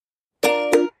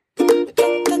Hi,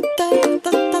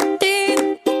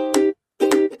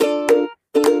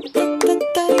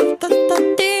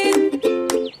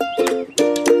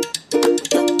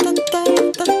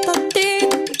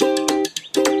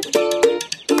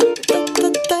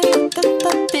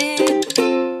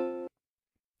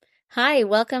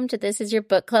 welcome to This Is Your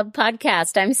Book Club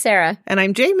podcast. I'm Sarah. And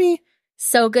I'm Jayme.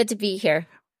 So good to be here.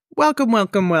 Welcome,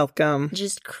 welcome, welcome.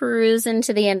 Just cruising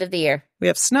to the end of the year. We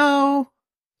have snow.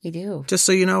 We do. Just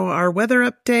so you know, our weather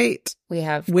update. We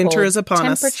have winter is upon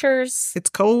temperatures.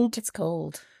 It's cold. It's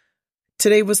cold.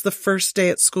 Today was the first day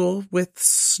at school with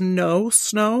snow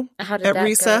How did at that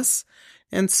recess.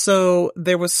 And so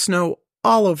there was snow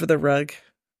all over the rug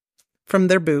from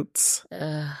their boots.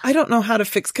 I don't know how to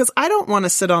fix, because I don't want to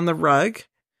sit on the rug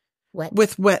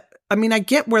with wet. I mean, I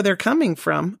get where they're coming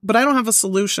from, but I don't have a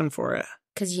solution for it.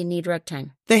 Because you need rug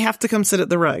time. They have to come sit at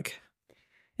the rug.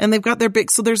 And they've got their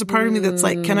big, so there's a part of me that's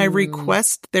like, can I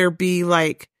request there be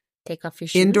like take off your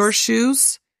shoes? Indoor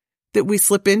shoes that we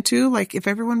slip into? Like if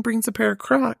everyone brings a pair of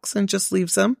Crocs and just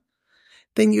leaves them,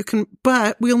 then you can,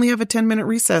 but we only have a 10-minute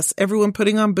recess. Everyone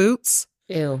putting on boots.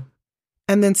 Ew.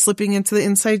 And then slipping into the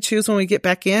inside shoes when we get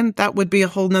back in, that would be a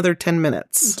whole nother 10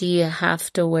 minutes. Do you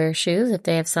have to wear shoes if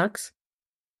they have socks?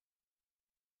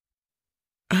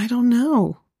 I don't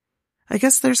know. I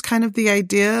guess there's kind of the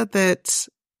idea that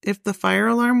if the fire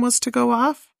alarm was to go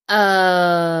off,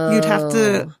 you'd have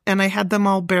to, and I had them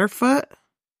all barefoot.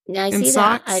 Yeah, I see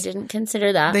socks. that. I didn't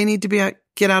consider that. They need to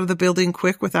get out of the building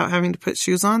quick without having to put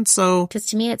shoes on. So, because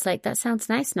to me, it's like, that sounds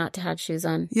nice not to have shoes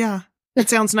on. Yeah. It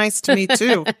sounds nice to me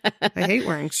too. I hate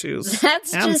wearing shoes.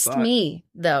 That's just socks. Me,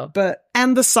 though.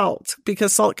 And the salt,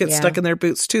 because salt gets stuck in their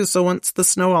boots too. So once the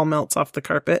snow all melts off the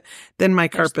carpet, then my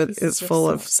carpet is full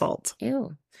of salt.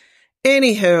 Ew.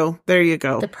 Anywho, there you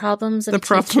go. The problems of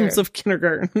of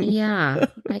kindergarten. Yeah,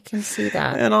 I can see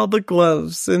that. And all the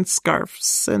gloves and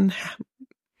scarves and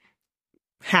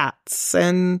hats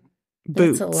and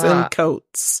boots and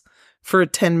coats for a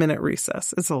 10-minute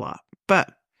recess. It's a lot,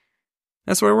 but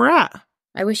that's where we're at.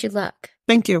 I wish you luck.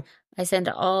 Thank you. I send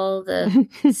all the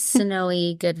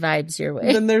snowy good vibes your way.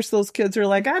 And then there's those kids who are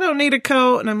like, I don't need a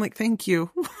coat. And I'm like, thank you.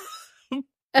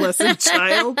 Blessed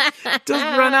child.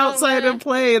 Just run outside and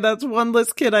play. That's one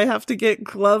less kid I have to get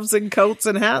gloves and coats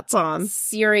and hats on.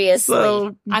 Seriously.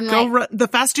 So run. The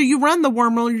faster you run, the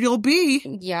warmer you'll be.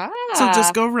 Yeah. So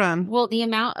just go run. Well, the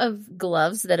amount of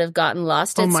gloves that have gotten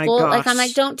lost at my school, gosh. I'm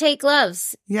like, don't take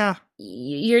gloves. Yeah.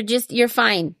 You're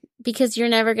fine. Because you're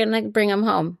never going to bring them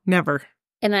home. Never.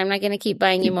 And I'm not going to keep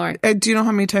buying you more. Do you know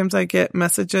how many times I get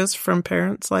messages from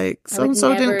parents like,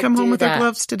 so-and-so didn't come home with their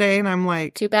gloves today? And I'm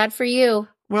like, too bad for you.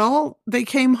 Well, they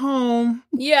came home.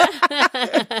 Yeah.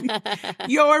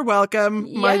 You're welcome.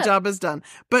 Yeah. My job is done.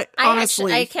 But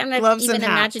honestly, I can't even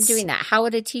imagine doing that. How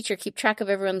would a teacher keep track of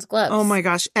everyone's gloves? Oh my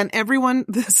gosh. And everyone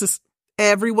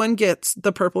gets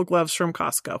the purple gloves from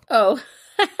Costco. Oh.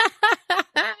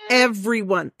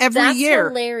 Everyone. Every year.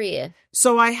 That's hilarious.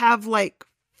 So I have like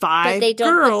 5 girls. But they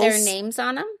don't put their names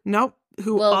on them? Nope.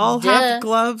 Who all have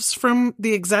gloves from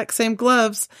the exact same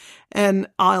gloves. And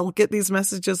I'll get these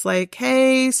messages like,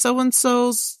 hey,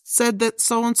 so-and-so said that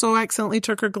so-and-so accidentally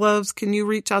took her gloves. Can you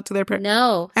reach out to their parents?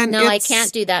 No, I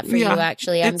can't do that for you,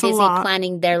 actually. I'm busy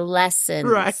planning their lessons.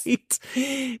 Right.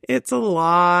 It's a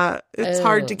lot. It's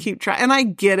hard to keep track. And I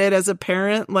get it as a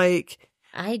parent, like,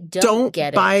 I don't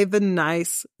get it. Buy the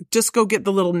nice. Just go get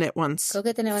the little knit ones. Go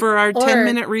get the knit ones. For our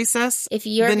 10-minute recess, if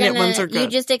you're the knit ones are good. You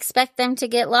just expect them to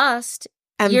get lost.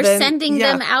 And you're sending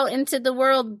them out into the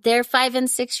world. They're 5 and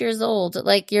 6 years old.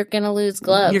 Like, you're going to lose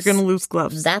gloves. You're going to lose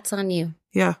gloves. That's on you.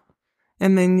 Yeah.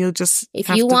 And then you'll just if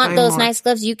you want those nice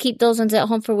gloves, you keep those ones at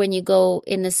home for when you go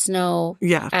in the snow.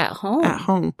 Yeah. At home. At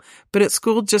home. But at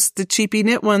school, just the cheapy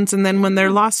knit ones. And then when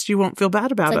they're lost, you won't feel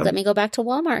bad about them. Let me go back to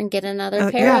Walmart and get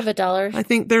another pair of $1. I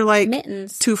think they're like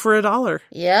mittens. 2 for $1.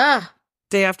 Yeah.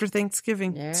 Day after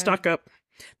Thanksgiving. Yeah. Stock up.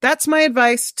 That's my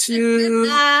advice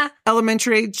to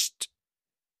elementary aged,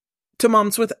 to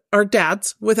moms or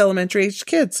dads with elementary aged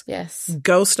kids. Yes.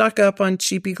 Go stock up on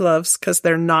cheapy gloves because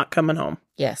they're not coming home.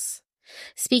 Yes.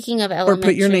 Speaking of elementary. Or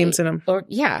put your names in them.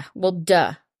 Well,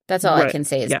 duh. That's all I can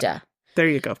say is duh. There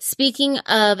you go. Speaking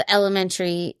of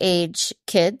elementary age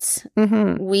kids,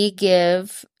 we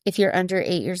give, if you're under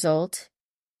 8 years old,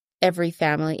 every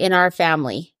family, in our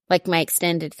family, like my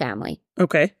extended family.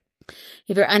 Okay.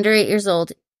 If you're under 8 years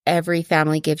old, every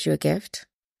family gives you a gift.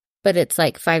 But it's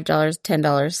like $5,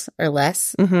 $10 or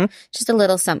less. Just a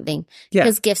little something. Yeah.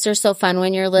 Because gifts are so fun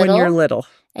when you're little.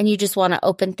 And you just want to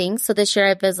open things. So this year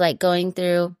I was like going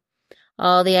through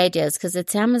all the ideas because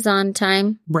it's Amazon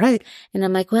time. Right. And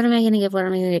I'm like, what am I going to give? What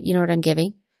am I going to give? You know what I'm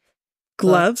giving?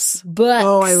 Gloves? Books.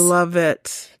 Oh, I love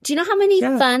it. Do you know how many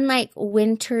fun, like,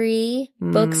 wintry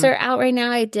books are out right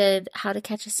now? I did How to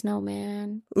Catch a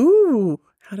Snowman. Ooh,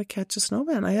 How to Catch a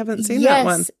Snowman. I haven't seen that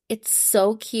one. Yes, it's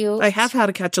so cute. I have How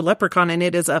to Catch a Leprechaun, and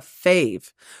it is a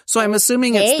fave. So I'm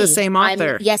assuming it's the same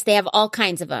author. Yes, they have all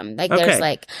kinds of them. Like, there's,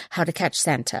 like, How to Catch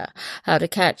Santa, How to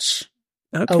Catch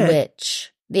a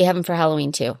Witch. They have them for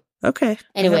Halloween, too. Okay.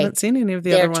 Anyway, I haven't seen any of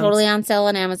the other ones. They're totally on sale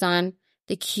on Amazon.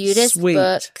 The cutest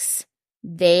books.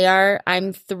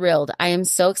 I'm thrilled. I am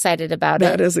so excited about it.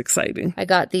 That is exciting. I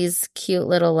got these cute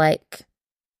little, like,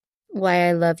 Why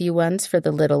I Love You ones for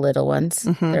the little ones.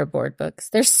 Mm-hmm. They're board books.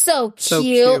 They're so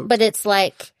cute, but it's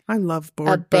like I love board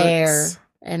a bear books.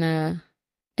 And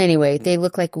anyway, they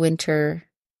look like winter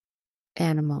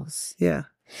animals. Yeah.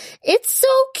 It's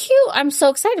so cute. I'm so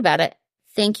excited about it.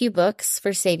 Thank you, books,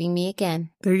 for saving me again.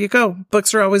 There you go.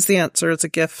 Books are always the answer. It's a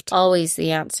gift. Always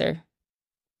the answer.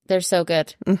 They're so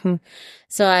good. Mm-hmm.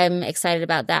 So I'm excited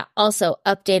about that. Also,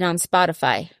 update on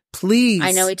Spotify. Please.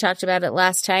 I know we talked about it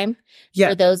last time. Yeah.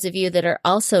 For those of you that are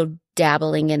also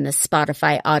dabbling in the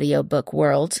Spotify audiobook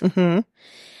world,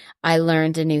 I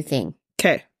learned a new thing.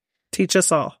 Okay. Teach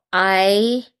us all.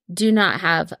 I do not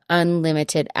have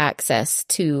unlimited access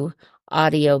to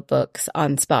audiobooks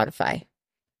on Spotify.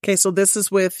 Okay, so this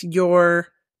is with your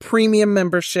premium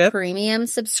membership. Premium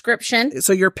subscription.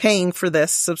 So you're paying for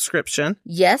this subscription.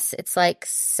 Yes, it's like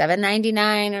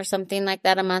 $7.99 or something like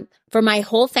that a month. For my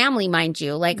whole family, mind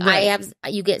you. Like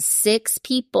you get 6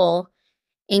 people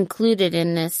included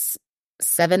in this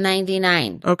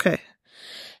 $7.99. Okay.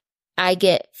 I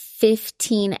get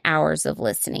 15 hours of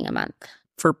listening a month.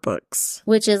 For books.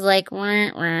 Which is like,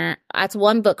 that's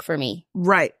one book for me.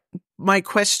 Right. My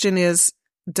question is,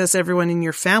 does everyone in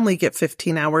your family get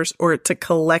 15 hours or it's a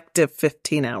collective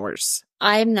 15 hours?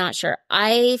 I'm not sure.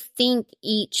 I think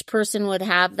each person would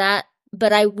have that,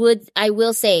 but I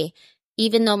will say,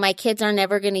 even though my kids are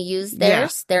never going to use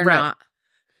theirs, they're not.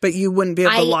 But you wouldn't be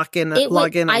able to log in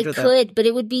I could, but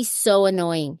it would be so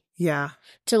annoying. Yeah.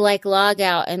 To like log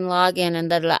out and log in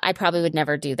and I probably would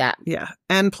never do that. Yeah.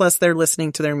 And plus they're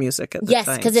listening to their music at the time.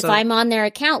 Yes, because if I'm on their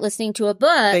account listening to a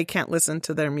book. They can't listen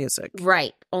to their music.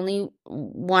 Right. Only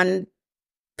one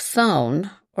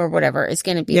phone or whatever is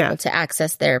going to be able to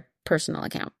access their personal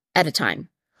account at a time.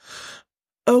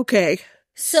 Okay.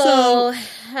 So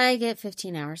I get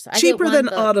 15 hours. Cheaper than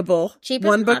Audible.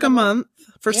 One book a month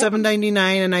for Yeah. $7.99,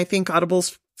 and I think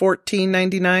Audible's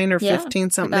 $14.99 or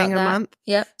 $15 something a month.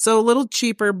 Yep. So a little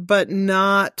cheaper, but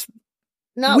not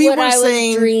we what I was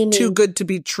saying dreaming. Too good to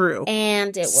be true.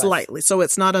 And it was. Slightly. So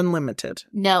it's not unlimited.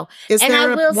 No. Is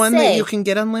there one that you can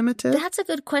get unlimited? That's a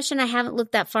good question. I haven't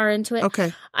looked that far into it.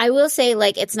 Okay. I will say,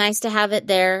 like, it's nice to have it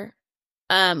there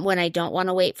when I don't want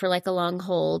to wait for, like, a long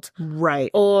hold. Right.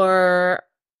 Or,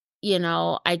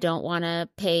 I don't want to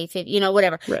pay,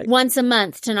 whatever. Right. Once a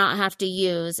month to not have to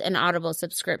use an Audible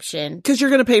subscription. Because you're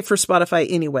going to pay for Spotify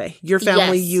anyway. Your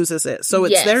family uses it. So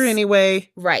it's there anyway.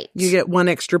 Right. You get one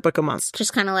extra book a month.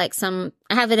 Just kind of like I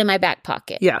have it in my back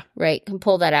pocket. Yeah. Right. Can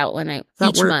pull that out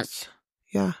each month.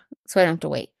 Yeah. So I don't have to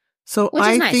wait. So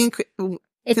I think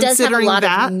it does have a lot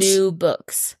of new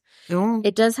books. Oh.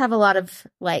 It does have a lot of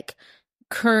like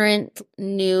current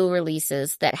new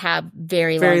releases that have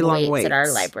very long waits at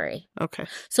our library. Okay.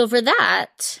 So for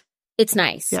that, it's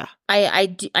nice. Yeah.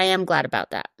 I am glad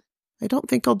about that. I don't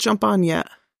think I'll jump on yet.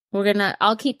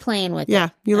 I'll keep playing with it. Yeah,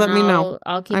 you let me know.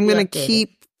 I'm going to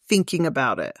keep thinking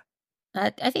about it. I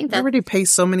think that I already pay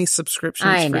so many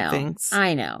subscriptions for things.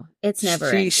 I know. It's never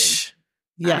ending.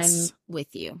 Yes. I'm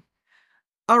with you.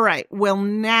 All right. Well,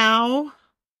 now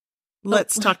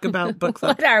let's talk about book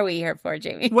club. What are we here for,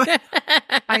 Jayme?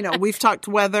 I know. We've talked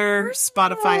weather,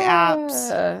 Spotify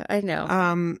apps. I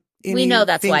know. We know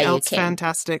that's why you came.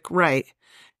 Fantastic. Right.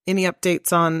 Any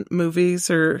updates on movies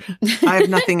or I have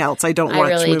nothing else. I don't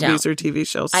watch movies or TV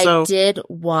shows. So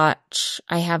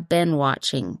I have been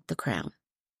watching The Crown.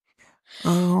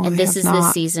 Oh, and this is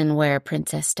the season where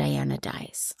Princess Diana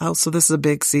dies. Oh, so this is a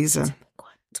big season. It's a big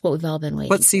one. It's what we've all been waiting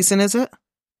for. What season is it?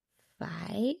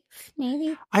 5,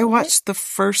 maybe. I watched the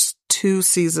first 2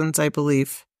 seasons, I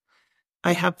believe.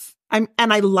 And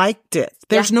I liked it.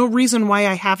 There's no reason why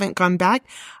I haven't gone back.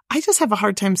 I just have a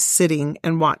hard time sitting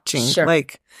and watching. Sure. I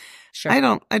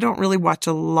don't really watch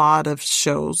a lot of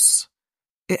shows.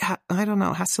 I don't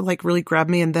know. It has to like really grab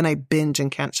me and then I binge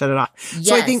and can't shut it off. Yes.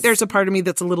 So I think there's a part of me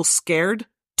that's a little scared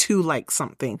to like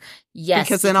something. Yes.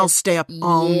 Because then I'll stay up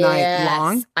all night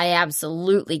long. I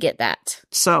absolutely get that.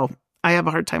 So I have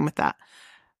a hard time with that.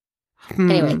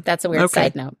 Anyway, that's a weird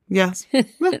side note. Yes.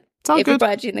 It's all if good. If you're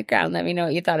watching The Crown, let me know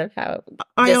what you thought of how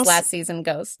this last season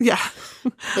goes. Yeah.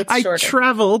 It's shorter. I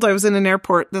traveled. I was in an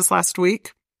airport this last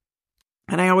week,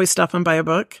 and I always stop and buy a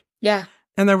book. Yeah.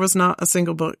 And there was not a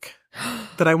single book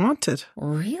that I wanted.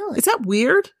 Really? Is that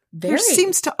weird? Very. There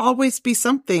seems to always be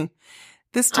something.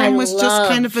 This time was just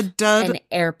kind of a dud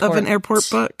of an airport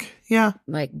book. Yeah.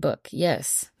 Like book,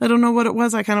 yes. I don't know what it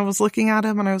was. I kind of was looking at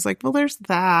him and I was like, well, there's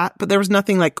that. But there was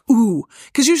nothing like, ooh.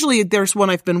 Because usually there's one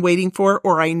I've been waiting for,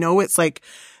 or I know it's like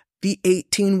the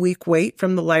 18-week wait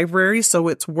from the library, so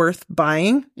it's worth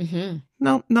buying. Mm-hmm.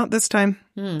 No, not this time.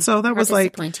 So that was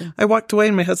like, I walked away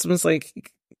and my husband was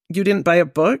like, you didn't buy a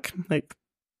book? I'm like,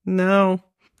 no.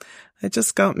 I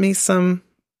just got me some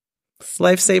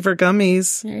Lifesaver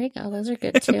gummies. There you go. Those are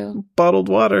good too. Bottled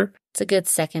water. It's a good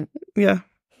second. Yeah.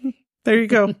 There you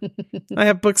go. I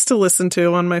have books to listen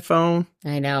to on my phone.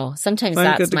 I know. Sometimes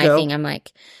that's my thing. I'm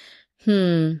like,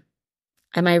 am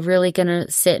I really going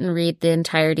to sit and read the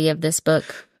entirety of this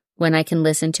book when I can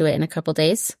listen to it in a couple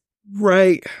days?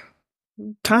 Right.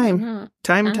 Time.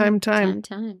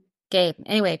 Okay.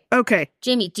 Anyway. Okay.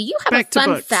 Jayme, do you have a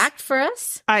fun fact for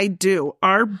us? I do.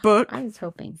 Our book. I was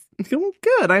hoping.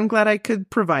 Good. I'm glad I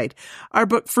could provide. Our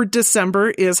book for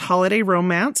December is Holiday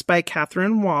Romance by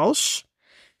Catherine Walsh.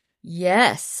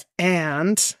 Yes.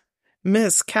 And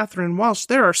Miss Catherine Walsh,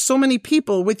 there are so many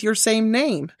people with your same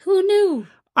name. Who knew?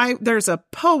 There's a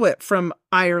poet from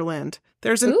Ireland.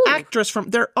 There's an actress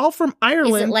they're all from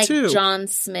Ireland, too. Is it like John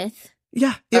Smith?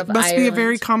 Yeah, it must be a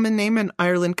very common name in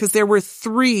Ireland because there were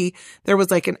three. There was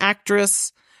like an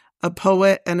actress, a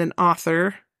poet, and an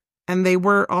author, and they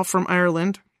were all from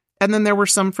Ireland. And then there were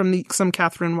some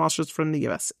Catherine Walshes from the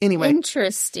U.S. Anyway.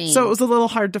 Interesting. So it was a little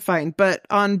hard to find. But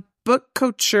on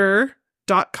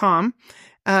bookcouture.com,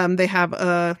 they have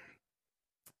a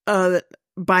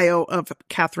bio of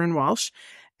Catherine Walsh.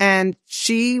 And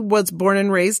she was born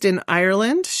and raised in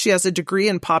Ireland. She has a degree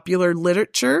in popular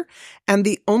literature. And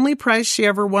the only prize she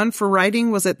ever won for writing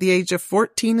was at the age of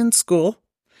 14 in school.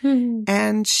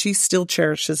 And she still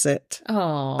cherishes it.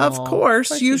 Oh, of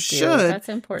course you should. That's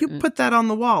important. You put that on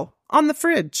the wall, on the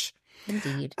fridge.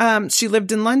 Indeed. She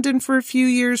lived in London for a few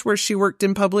years where she worked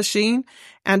in publishing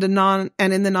and in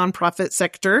the nonprofit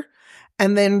sector.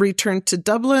 And then returned to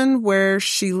Dublin, where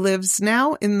she lives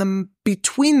now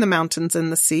between the mountains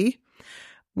and the sea.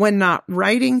 When not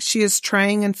writing, she is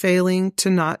trying and failing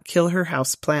to not kill her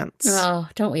houseplants. Oh,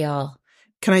 don't we all?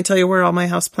 Can I tell you where all my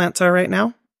houseplants are right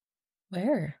now?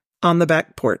 Where? On the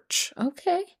back porch.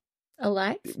 Okay.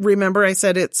 Alive? Remember I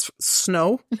said it's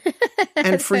snow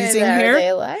and freezing here? Are they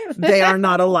alive? They are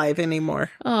not alive anymore.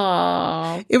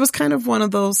 Oh. It was kind of one of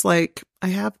those, like, I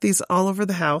have these all over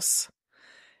the house.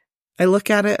 I look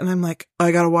at it and I'm like,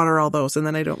 I got to water all those. And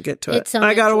then I don't get to it.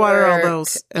 I got to water all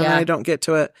those. And then I don't get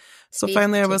to it. So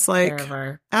finally I was like,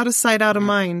 out of sight, out of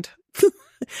mind.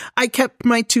 I kept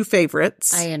my two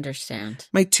favorites. I understand.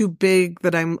 My two big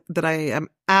that I am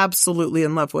absolutely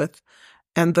in love with.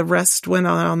 And the rest went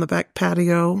on the back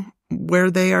patio where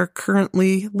they are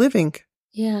currently living.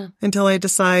 Yeah. Until I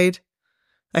decide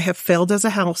I have failed as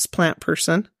a houseplant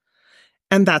person.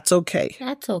 And that's okay.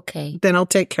 That's okay. Then I'll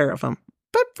take care of them.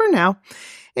 But for now,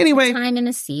 anyway. A time in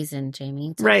a season,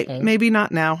 Jayme. It's right. Okay. Maybe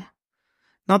not now.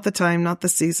 Not the time, not the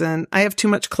season. I have too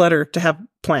much clutter to have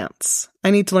plants.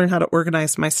 I need to learn how to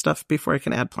organize my stuff before I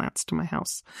can add plants to my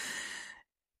house.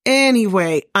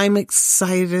 Anyway, I'm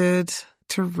excited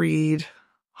to read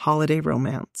Holiday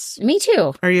Romance. Me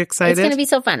too. Are you excited? It's going to be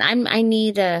so fun. I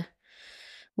need a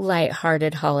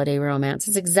lighthearted holiday romance.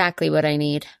 It's exactly what I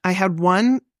need. I had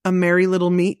one, A Merry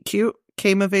Little Meet Cute,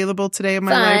 came available today in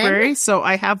my library. So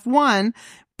I have one,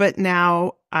 but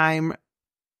now I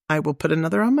will put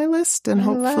another on my list and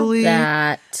hopefully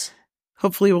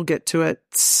we'll get to it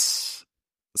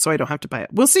so I don't have to buy it.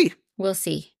 We'll see. We'll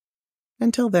see.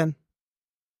 Until then.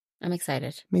 I'm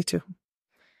excited. Me too.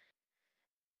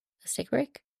 Let's take a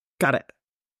break. Got it.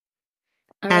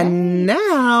 And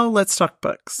now let's talk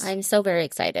books. I'm so very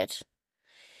excited.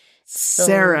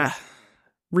 Sarah,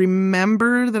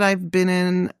 remember that I've been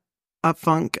in a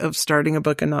funk of starting a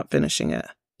book and not finishing it.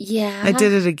 Yeah. I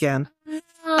did it again.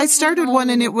 I started one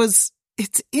and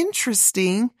it's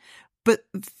interesting, but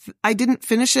I didn't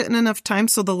finish it in enough time,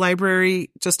 so the library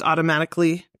just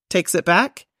automatically takes it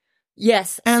back.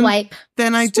 Yes, and swipe.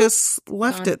 Then I just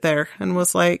left it there and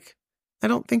was like, I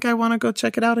don't think I want to go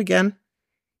check it out again.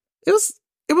 It was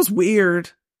weird.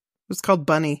 It was called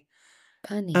Bunny.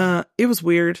 It was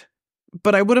weird,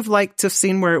 but I would have liked to have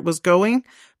seen where it was going.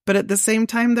 But at the same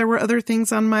time, there were other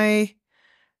things on my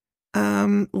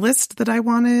list that I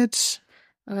wanted.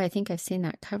 Oh, I think I've seen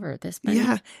that cover. This Bunny.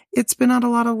 Yeah, it's been on a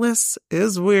lot of lists. It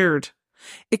is weird.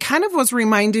 It kind of was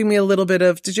reminding me a little bit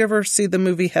of, did you ever see the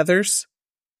movie Heathers?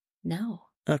 No.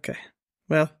 Okay.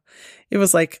 Well, it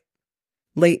was like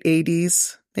late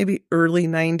 80s, maybe early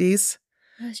 90s.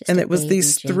 And it was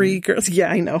these three girls.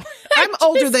 Yeah, I know. I'm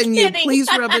older than you. Please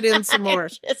rub it in some more.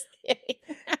 Just kidding.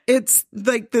 It's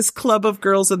like this club of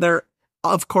girls, and they're,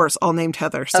 of course, all named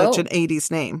Heather. Such an 80s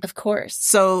name. Of course.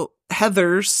 So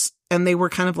Heathers, and they were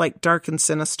kind of like dark and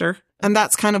sinister. And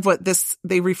that's kind of what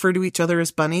they refer to each other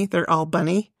as Bunny. They're all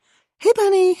Bunny. Hey,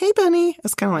 Bunny. Hey, Bunny.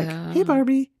 It's kind of like, hey,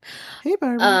 Barbie. Hey,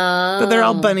 Barbie. But they're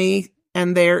all Bunny,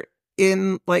 and they're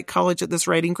in like college at this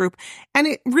writing group. And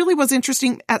it really was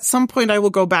interesting. At some point, I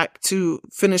will go back to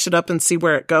finish it up and see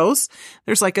where it goes.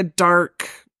 There's like a dark,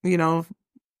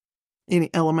 any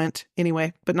element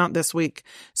anyway, but not this week.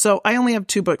 So I only have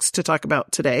 2 books to talk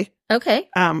about today. Okay.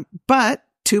 But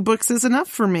 2 books is enough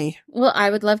for me. Well,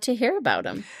 I would love to hear about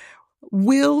them.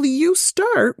 Will you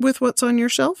start with what's on your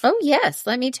shelf? Oh, yes.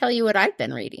 Let me tell you what I've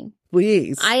been reading.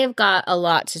 Please. I have got a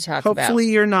lot to talk about. Hopefully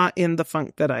you're not in the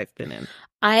funk that I've been in.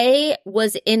 I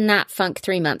was in that funk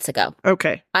 3 months ago.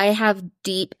 Okay. I have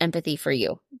deep empathy for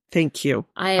you. Thank you.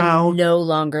 I am no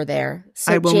longer there.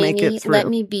 So I will Jayme, make it through. Let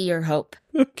me be your hope.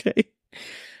 Okay.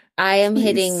 I am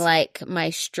hitting like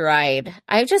my stride.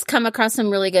 I've just come across some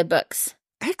really good books.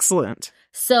 Excellent.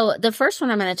 So the first one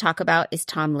I'm going to talk about is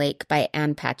Tom Lake by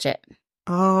Ann Patchett.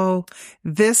 Oh,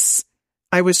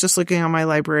 I was just looking on my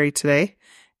library today,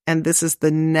 and this is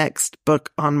the next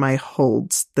book on my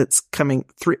holds that's coming.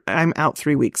 I'm out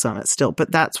 3 weeks on it still,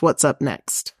 but that's what's up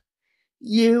next.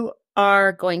 You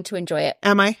are going to enjoy it.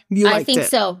 Am I? You liked it? I think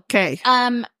so. Okay.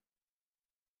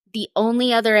 The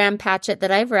only other Ann Patchett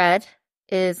that I've read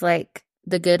is like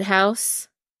The Good House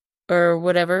or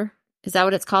whatever. Is that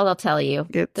what it's called? I'll tell you.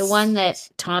 The one that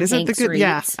Tom Hanks reads.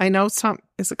 Yeah, I know.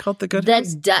 Is it called The Good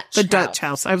House? The Dutch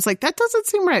House. I was like, that doesn't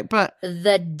seem right, but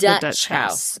The Dutch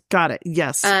House. Got it.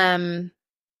 Yes. We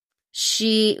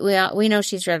know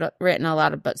she's written a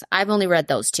lot of books. I've only read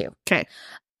those 2. Okay.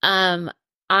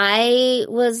 I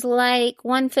was like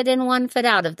 1 foot in, 1 foot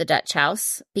out of The Dutch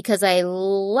House because I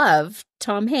love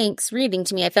Tom Hanks reading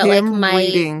to me. I felt like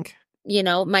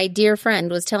my dear friend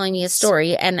was telling me a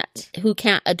story, and who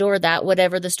can't adore that,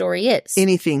 whatever the story is?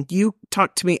 Anything. You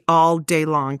talk to me all day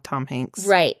long, Tom Hanks.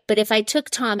 Right. But if I took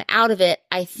Tom out of it,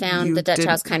 I found The Dutch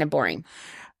House kind of boring.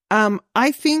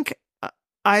 I think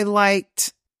I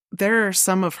liked, there are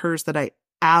some of hers that I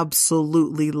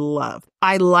absolutely love.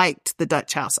 I liked The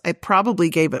Dutch House. I probably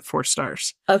gave it 4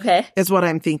 stars. Okay. Is what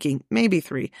I'm thinking. Maybe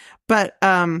 3. But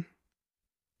I'm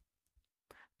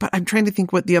trying to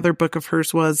think what the other book of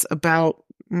hers was about.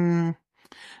 There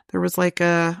was like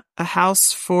a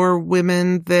house for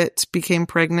women that became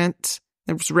pregnant.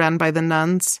 It was run by the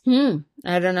nuns.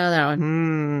 I don't know that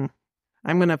one.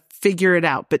 I'm going to figure it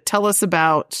out. But tell us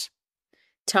about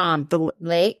Tom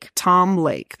Lake. Tom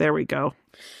Lake. There we go.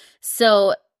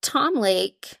 So Tom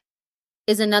Lake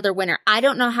is another winner. I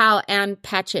don't know how Ann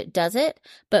Patchett does it,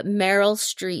 but Meryl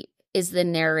Streep is the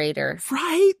narrator.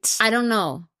 Right? I don't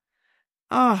know.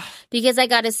 Oh. Because I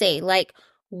got to say, like,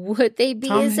 would they be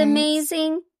as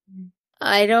amazing?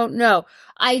 I don't know.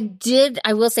 I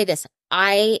will say this.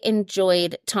 I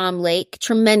enjoyed Tom Lake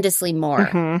tremendously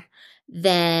more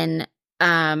than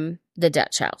The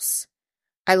Dutch House.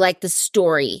 I like the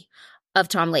story of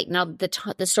Tom Lake. Now,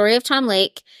 the story of Tom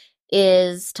Lake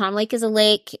is a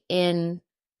lake in,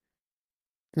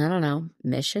 I don't know,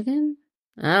 Michigan?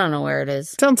 I don't know where it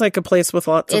is. Sounds like a place with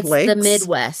lots of lakes. It's the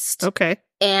Midwest. Okay.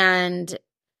 And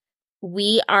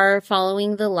we are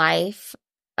following the life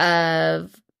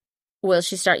of,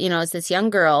 it's this young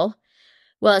girl.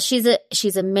 Well, she's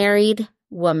a married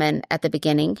woman at the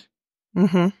beginning.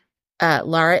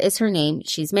 Lara is her name.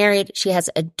 She's married. She has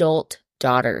adult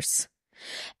daughters.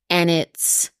 And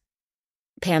it's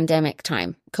pandemic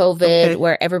time, COVID,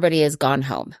 where everybody has gone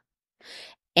home.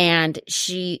 And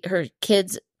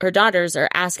her daughters are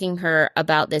asking her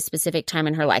about this specific time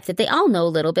in her life that they all know a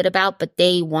little bit about, but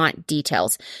they want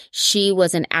details. She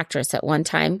was an actress at one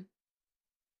time,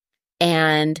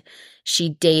 and she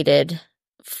dated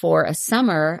for a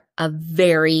summer a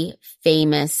very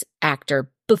famous actor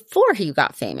before he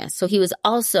got famous. So he was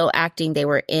also acting. They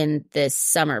were in this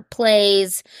summer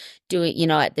plays, doing,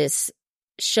 at this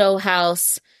show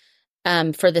house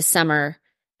for the summer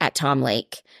at Tom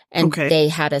Lake. And they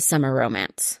had a summer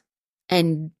romance.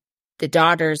 And the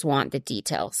daughters want the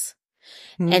details.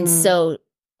 And so,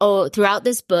 throughout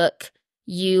this book,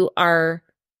 you are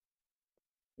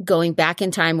going back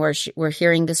in time where we're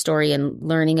hearing the story and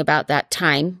learning about that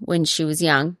time when she was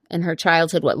young and her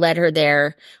childhood, what led her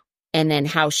there, and then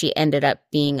how she ended up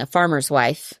being a farmer's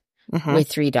wife with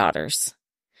 3 daughters.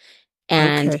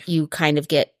 And you kind of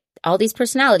get all these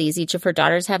personalities. Each of her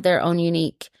daughters have their own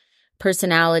unique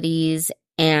personalities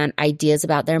and ideas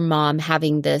about their mom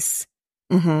having this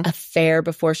affair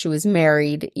before she was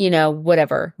married,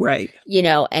 whatever. Right.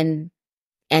 And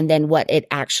then what it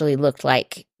actually looked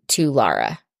like to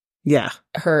Lara. Yeah.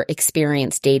 Her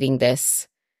experience dating this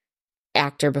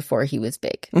actor before he was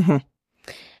big.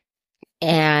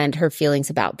 And her feelings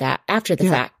about that after the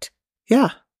fact. Yeah.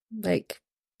 Like,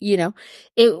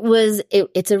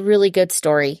 it's a really good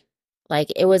story.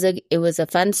 Like it was a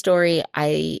fun story.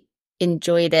 I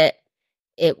enjoyed it.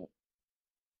 It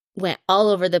went all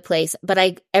over the place,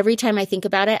 but every time I think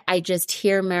about it, I just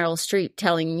hear Meryl Streep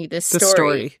telling me this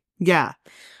story. Yeah.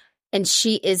 And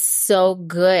she is so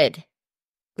good.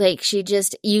 Like you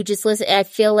just listen. I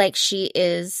feel like she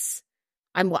is,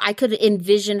 I could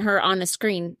envision her on a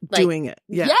screen. Like, doing it.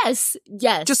 Yeah. Yes.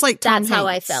 Just like Tom That's Hanks. how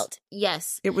I felt.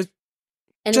 Yes. It was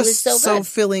and just it was so good.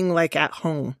 feeling like at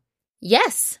home.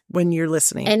 Yes. When you're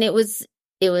listening. And it was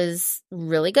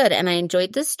really good. And I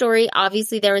enjoyed the story.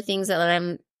 Obviously there were things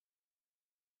that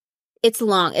it's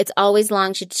long. It's always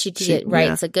long. She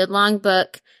writes a good long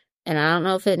book. And I don't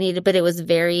know if it needed, but it was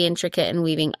very intricate and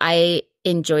weaving. I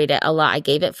enjoyed it a lot. I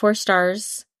gave it 4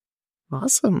 stars.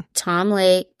 Awesome. Tom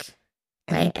Lake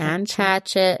by Ann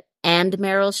Patchett and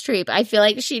Meryl Streep. I feel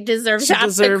like she deserves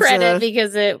half the credit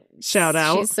because shout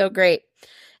out. She's so great.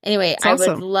 Anyway, I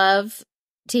would love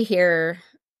to hear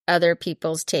other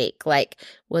people's take. Like,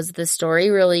 was the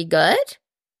story really good?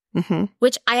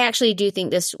 Which I actually do think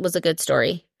this was a good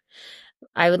story.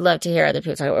 I would love to hear other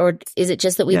people talk. Or is it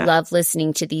just that we love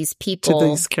listening to these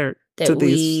people that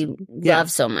we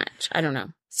love so much? I don't know.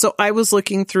 So I was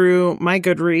looking through my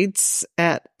Goodreads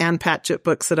at Ann Patchett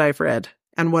books that I've read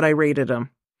and what I rated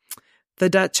them. The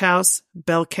Dutch House,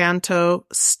 Bel Canto,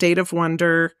 State of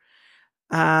Wonder,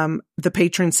 The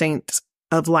Patron Saint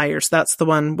of Liars. That's the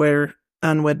one where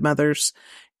unwed mothers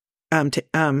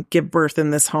give birth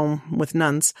in this home with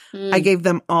nuns. I gave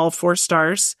them all 4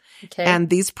 stars. Okay. And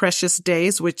These Precious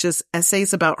Days, which is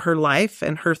essays about her life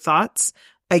and her thoughts,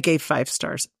 I gave 5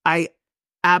 stars. I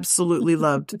absolutely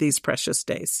loved These Precious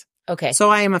Days. Okay.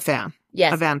 So I am a fan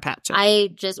of Ann Patchett.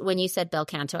 When you said Bel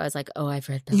Canto, I was like, oh, I've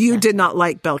read Bel You Canto. did not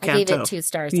like Bel Canto. I gave it 2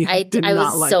 stars. I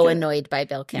was so annoyed by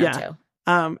Bel Canto.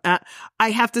 Yeah. I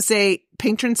have to say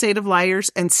Patron Saint of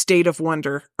Liars and State of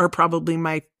Wonder are probably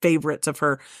my favorites of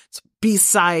her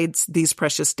besides These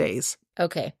Precious Days.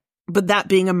 Okay. But that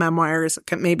being a memoir is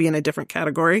maybe in a different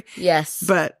category. Yes.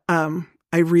 But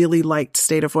I really liked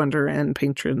State of Wonder and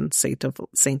Patron Saint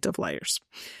of Liars.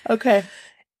 Okay.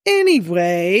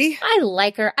 Anyway. I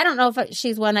like her. I don't know if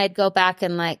she's one I'd go back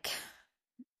and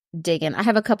dig in. I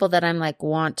have a couple that I'm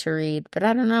want to read, but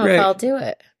I don't know if I'll do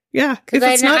it. Yeah. If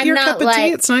it's not your cup of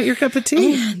tea, it's not your cup of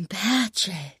tea. Ann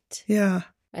Patchett. Yeah.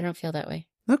 I don't feel that way.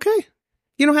 Okay.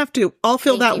 You don't have to. I'll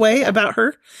feel that way about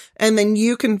her, and then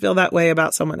you can feel that way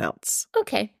about someone else.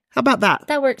 Okay. How about that?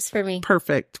 That works for me.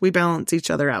 Perfect. We balance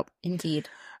each other out. Indeed.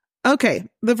 Okay.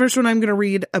 The first one I'm going to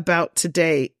read about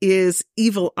today is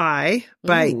Evil Eye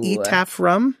by Etaf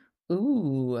Rum.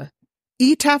 Ooh.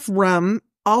 Etaf Rum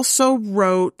also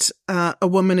wrote A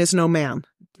Woman Is No Man.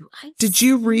 Did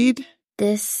you read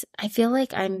this? I feel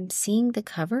like I'm seeing the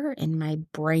cover in my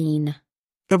brain.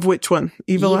 Of which one?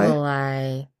 Evil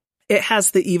Eye. It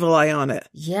has the evil eye on it.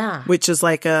 Yeah. Which is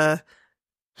like a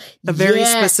very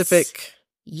specific.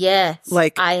 Yes.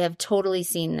 I have totally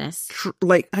seen this.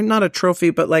 I'm not a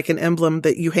trophy, but like an emblem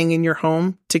that you hang in your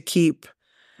home to keep.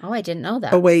 Oh, I didn't know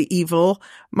that. Away evil.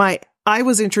 I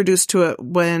was introduced to it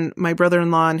when my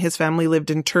brother-in-law and his family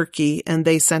lived in Turkey, and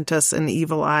they sent us an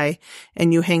evil eye,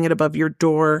 and you hang it above your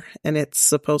door, and it's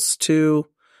supposed to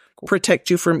protect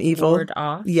you from evil. Ward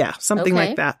off. Yeah, something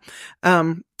like that.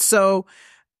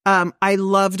 I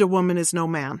loved A Woman Is No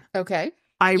Man. Okay.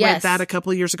 I read that a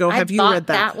couple of years ago. Have you read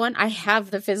that? That one. I have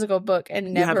the physical book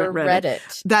and never read it.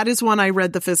 That is one I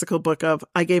read the physical book of.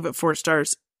 I gave it 4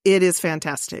 stars. It is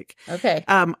fantastic. Okay.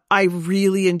 I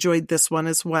really enjoyed this one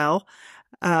as well.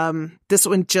 This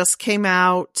one just came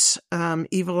out.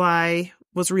 Evil Eye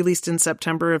was released in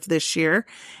September of this year.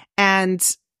 And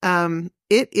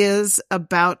it is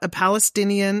about a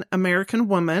Palestinian American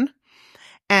woman.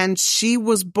 And she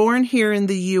was born here in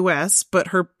the U.S., but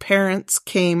her parents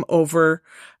came over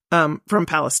from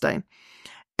Palestine.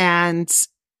 And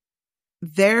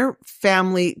their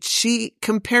family,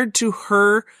 compared to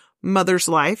her mother's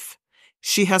life,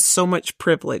 she has so much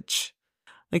privilege.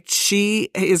 Like, she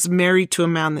is married to a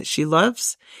man that she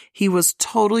loves. He was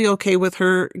totally okay with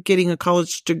her getting a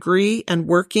college degree and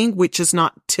working, which is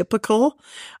not typical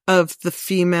of the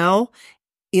female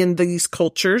in these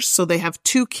cultures. So they have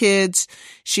 2 kids.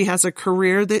 She has a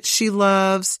career that she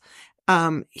loves.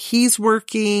 He's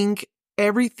working.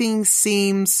 Everything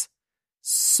seems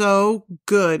so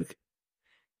good.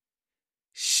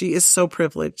 She is so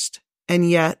privileged, and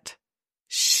yet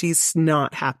she's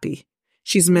not happy.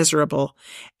 She's miserable.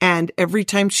 And every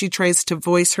time she tries to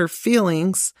voice her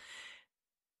feelings,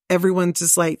 everyone's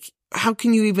just like, how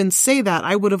can you even say that?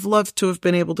 I would have loved to have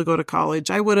been able to go to college.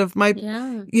 I would have, my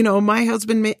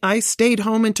husband, I stayed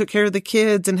home and took care of the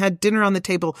kids and had dinner on the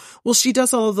table. Well, she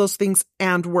does all of those things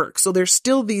and work. So there's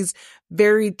still these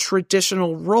very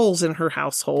traditional roles in her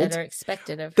household that are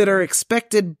expected of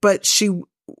her. But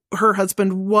her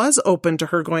husband was open to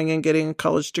her going and getting a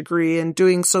college degree and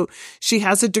doing so. She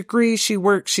has a degree. She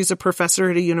works. She's a professor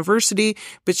at a university,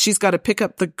 but she's got to pick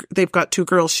up they've got 2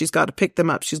 girls. She's got to pick them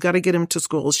up. She's got to get them to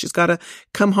school. She's got to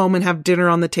come home and have dinner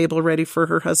on the table ready for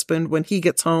her husband when he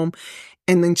gets home.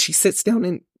 And then she sits down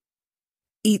and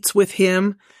eats with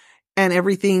him, and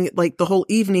everything, like the whole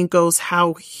evening goes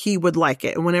how he would like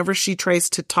it. And whenever she tries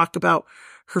to talk about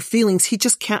her feelings, he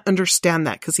just can't understand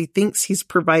that because he thinks he's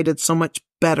provided so much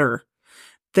better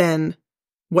than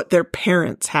what their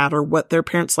parents had or what their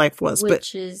parents' life was.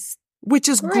 Which is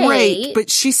great, but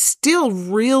she's still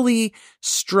really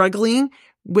struggling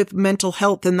with mental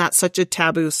health, and that's such a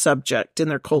taboo subject in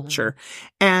their culture.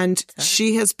 And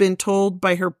she has been told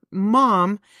by her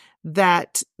mom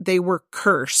that they were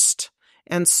cursed.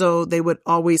 And so they would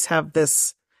always have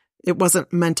this. It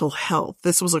wasn't mental health.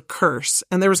 This was a curse.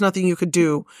 And there was nothing you could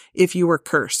do if you were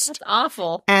cursed. That's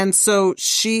awful. And so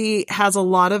she has a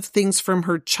lot of things from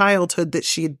her childhood that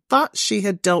she thought she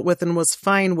had dealt with and was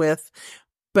fine with.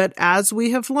 But as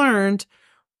we have learned,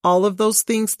 all of those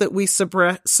things that we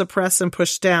suppress and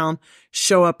push down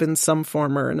show up in some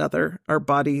form or another. Our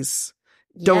bodies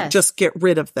don't just get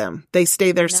rid of them. They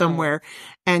stay there somewhere.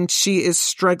 And she is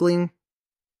struggling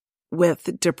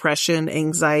with depression,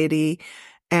 anxiety,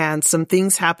 and some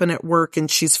things happen at work, and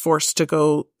she's forced to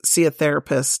go see a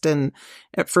therapist. And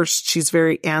at first she's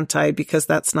very anti because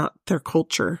that's not their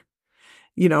culture,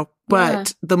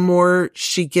 but the more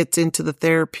she gets into the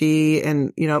therapy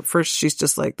and, at first she's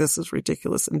just like, this is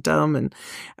ridiculous and dumb.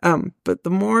 And, but the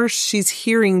more she's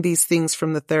hearing these things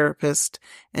from the therapist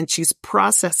and she's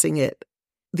processing it,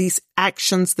 these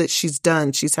actions that she's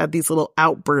done, she's had these little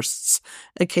outbursts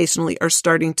occasionally, are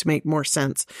starting to make more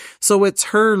sense. So it's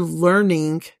her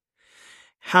learning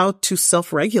how to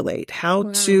self-regulate,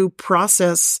 how to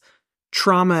process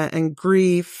trauma and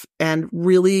grief and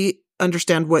really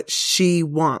understand what she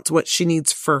wants, what she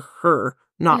needs for her,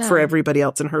 not for everybody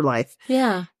else in her life.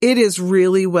 Yeah. It is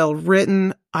really well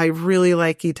written. I really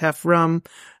like Etaf Rum.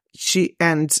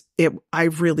 I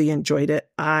really enjoyed it.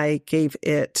 I gave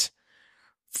it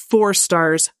 4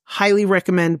 stars. Highly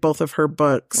recommend both of her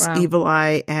books, Evil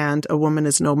Eye and A Woman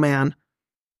Is No Man.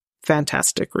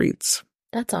 Fantastic reads.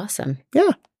 That's awesome.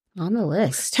 Yeah. On the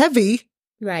list. Heavy.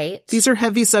 Right. These are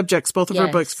heavy subjects. Both of her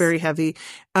books, very heavy.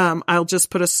 I'll just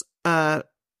put a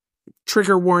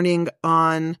trigger warning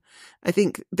on, I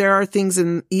think there are things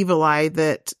in Evil Eye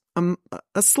that,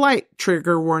 a slight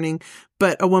trigger warning,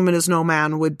 but A Woman Is No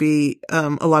Man would be, a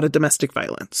lot of domestic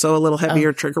violence. So a little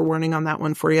heavier trigger warning on that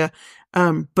one for you.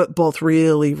 But both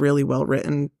really, really well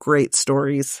written, great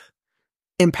stories,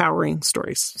 empowering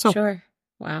stories. So sure.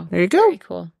 Wow. There you go. Very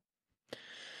cool.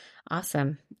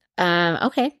 Awesome.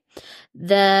 Okay.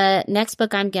 The next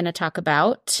book I'm going to talk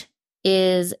about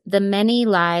is The Many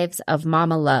Lives of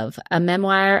Mama Love, a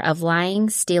memoir of lying,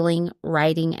 stealing,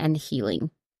 writing, and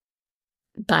healing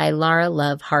by Lara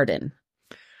Love Hardin.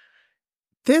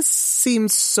 This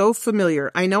seems so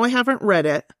familiar. I know I haven't read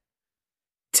it.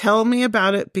 Tell me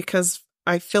about it, because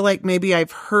I feel like maybe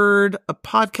I've heard a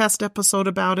podcast episode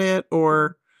about it,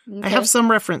 or I have some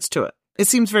reference to it. It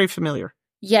seems very familiar.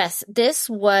 Yes, this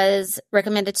was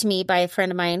recommended to me by a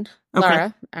friend of mine,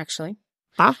 Lara, actually.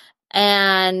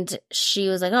 And she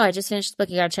was like, oh, I just finished the book.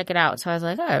 You got to check it out. So I was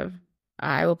like, oh,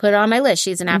 I will put it on my list.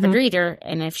 She's an avid reader,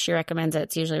 and if she recommends it,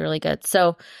 it's usually really good.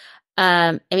 So,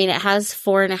 I mean, it has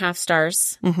 4.5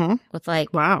 stars with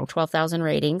 12,000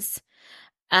 ratings.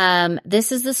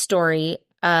 This is the story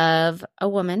of a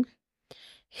woman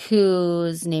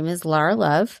whose name is Lara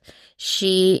Love.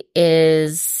 She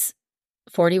is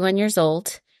 41 years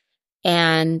old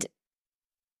and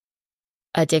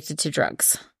addicted to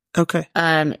drugs. Okay.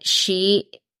 She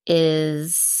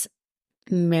is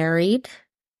married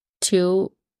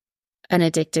to an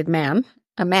addicted man,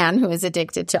 a man who is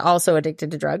also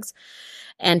addicted to drugs.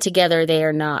 And together they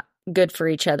are not good for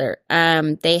each other.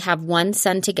 They have one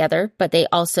son together, but they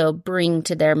also bring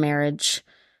to their marriage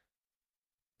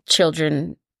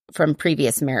children from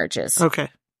previous marriages. Okay.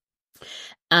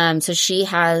 So she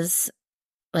has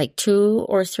like 2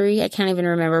 or 3, I can't even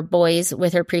remember, boys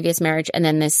with her previous marriage. And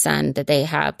then this son that they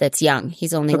have that's young.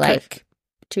 He's only like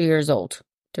 2 years old,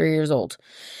 3 years old.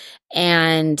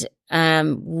 And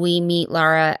we meet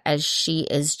Lara as she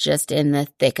is just in the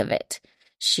thick of it.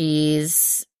 She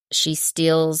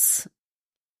steals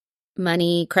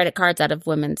money, credit cards out of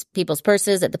people's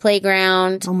purses at the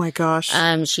playground. Oh my gosh.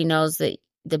 She knows that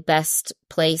the best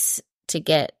place to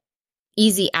get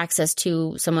easy access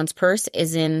to someone's purse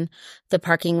is in the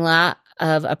parking lot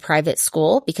of a private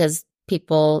school because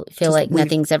people feel like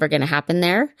nothing's ever going to happen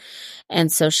there.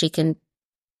 And so she can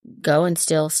go and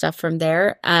steal stuff from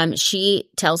there. She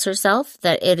tells herself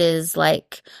that it is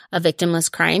like a victimless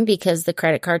crime because the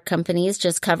credit card companies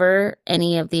just cover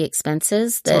any of the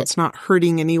expenses. So it's not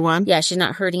hurting anyone? Yeah, she's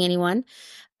not hurting anyone.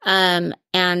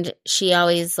 And she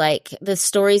always like the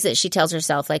stories that she tells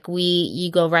herself, like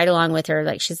you go right along with her.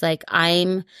 Like she's like,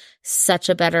 I'm such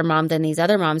a better mom than these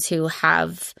other moms who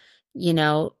have,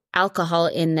 alcohol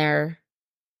in their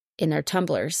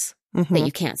tumblers that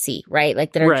you can't see, right?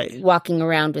 Like that are walking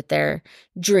around with their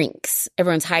drinks.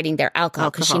 Everyone's hiding their alcohol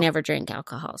because she never drank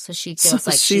alcohol. So she feels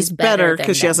like she's better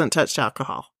because she hasn't touched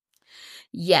alcohol.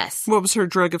 Yes. What was her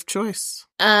drug of choice?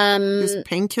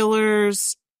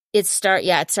 Painkillers. It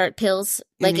started pills.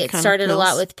 Like it started a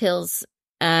lot with pills.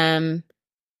 And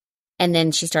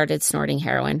then she started snorting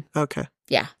heroin. Okay.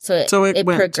 Yeah. So it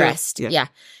progressed. Yeah.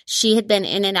 She had been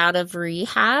in and out of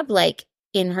rehab, like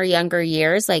in her younger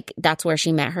years. Like that's where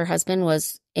she met her husband,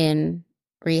 was in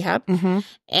rehab. Mm-hmm.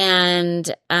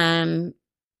 And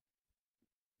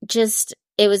just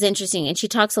it was interesting. And she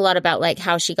talks a lot about like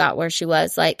how she got where she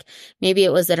was. Like maybe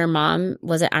it was that her mom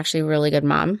wasn't actually a really good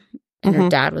mom. And her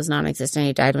dad was non-existent.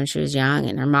 He died when she was young,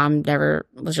 and her mom never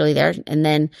was really there. And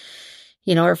then,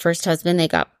 her first husband, they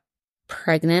got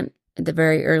pregnant at the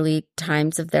very early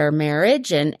times of their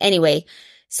marriage. And anyway,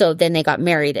 so then they got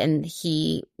married, and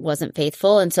he wasn't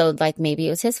faithful. And so, like, maybe it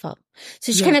was his fault.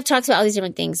 So she kind of talks about all these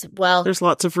different things. Well, there's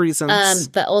lots of reasons.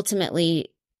 But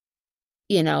ultimately,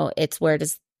 it's where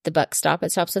does the buck stop?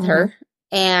 It stops with her.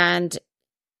 And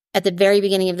at the very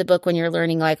beginning of the book, when you're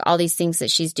learning, like, all these things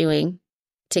that she's doing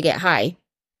to get high,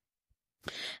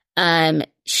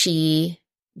 she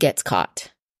gets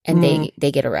caught and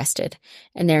they get arrested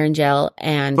and they're in jail,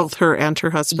 and both her and her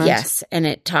husband. Yes. And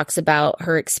it talks about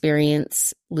her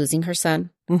experience losing her son,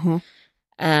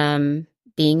 being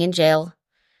in jail,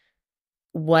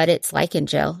 what it's like in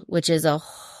jail, which is a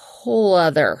whole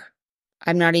other,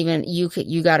 I'm not even, you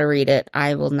got to read it.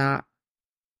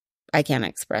 I can't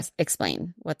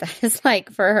explain what that is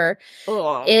like for her.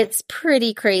 Oh. It's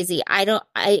pretty crazy.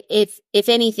 If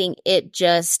anything, it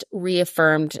just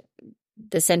reaffirmed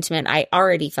the sentiment I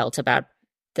already felt about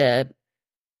the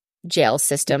jail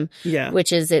system,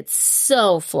 which is it's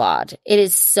so flawed. It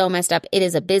is so messed up. It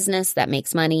is a business that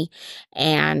makes money,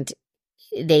 and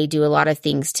they do a lot of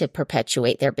things to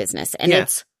perpetuate their business. And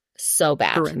it's so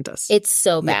bad. Horrendous. It's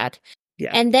so bad.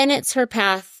 Yeah. And then it's her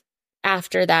path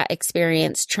after that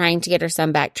experience, trying to get her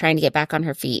son back, trying to get back on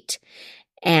her feet,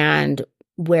 and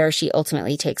where she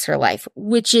ultimately takes her life,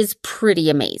 which is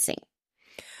pretty amazing.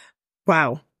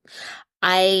 Wow.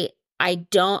 I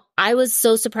was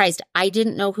so surprised. I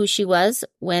didn't know who she was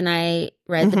when I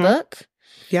read the book.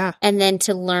 Yeah. And then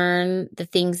to learn the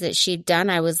things that she'd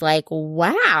done, I was like,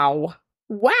 wow.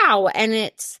 And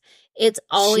it's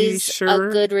always a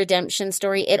good redemption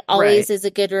story. It always is a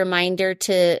good reminder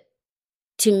to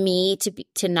me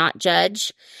to not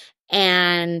judge,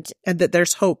 and that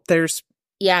there's hope. There's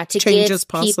to give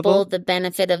people the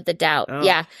benefit of the doubt. Oh.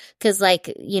 Yeah, because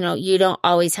you don't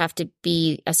always have to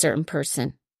be a certain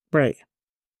person. Right.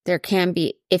 There can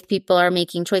be, if people are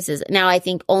making choices. Now, I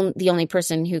think the only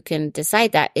person who can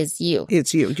decide that is you.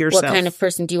 It's you yourself. What kind of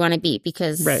person do you want to be?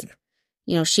 Because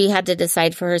she had to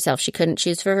decide for herself. She couldn't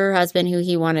choose for her husband who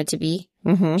he wanted to be.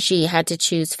 She had to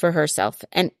choose for herself.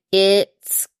 And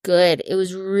it's good. It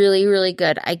was really, really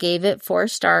good. I gave it 4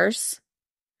 stars.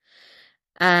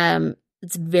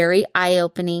 It's very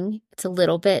eye-opening. It's a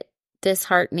little bit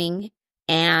disheartening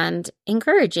and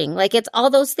encouraging. Like, it's all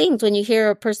those things when you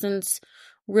hear a person's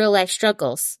real life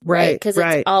struggles. Right. Because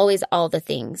it's always all the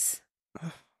things.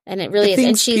 And it really is.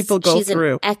 And she's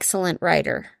an excellent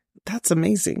writer. That's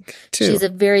amazing, too. She's a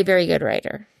very, very good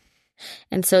writer.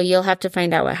 And so you'll have to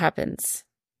find out what happens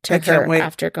to her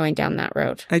after going down that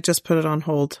road. I just put it on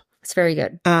hold. It's very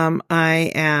good.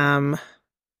 I am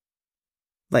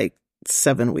like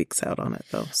 7 weeks out on it,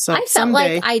 though. So I felt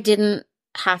like I didn't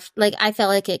have, like, I felt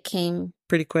like it came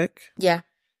pretty quick. Yeah.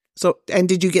 So, and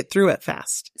did you get through it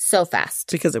fast? So fast.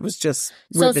 Because it was just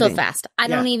riveting. So fast. I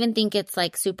don't even think it's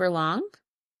like super long.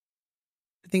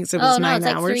 I think it was 9 hours.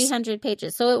 It's like 300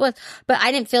 pages. So it was, but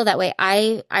I didn't feel that way.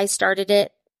 I started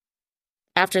it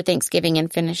after Thanksgiving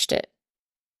and finished it.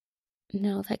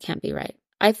 No, that can't be right.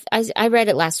 I read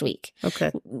it last week.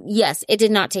 Okay. Yes, it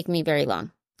did not take me very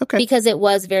long. Okay. Because it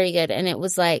was very good. And it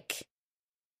was like,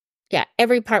 yeah,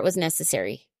 every part was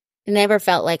necessary. It never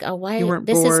felt like, oh, why?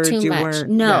 This bored, is too much.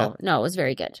 No, it was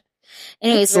very good.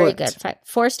 Anyways, very good.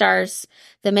 4 stars.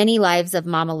 The Many Lives of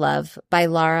Mama Love by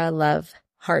Lara Love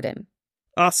Hardin.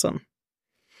 Awesome.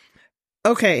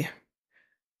 Okay.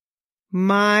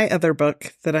 My other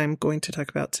book that I'm going to talk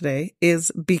about today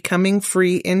is Becoming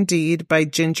Free Indeed by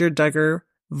Jinger Duggar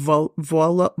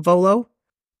Vuolo.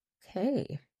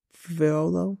 Okay.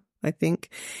 Vuolo, I think.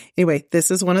 Anyway, this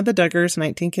is one of the Duggars,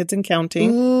 19 Kids and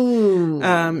Counting.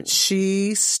 Ooh.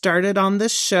 She started on the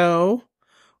show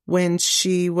when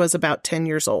she was about 10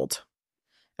 years old.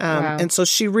 Wow. And so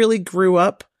she really grew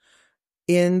up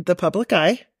in the public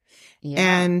eye. Yeah.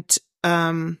 And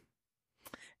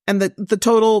the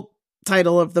total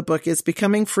title of the book is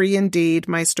Becoming Free Indeed,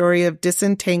 My Story of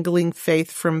Disentangling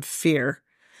Faith from Fear.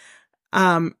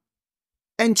 And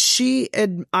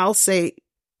I'll say,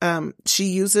 she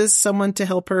uses someone to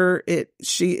help her.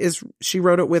 She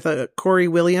wrote it with a Corey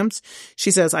Williams. She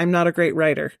says, I'm not a great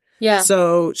writer. Yeah.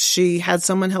 So she had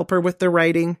someone help her with the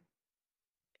writing.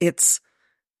 It's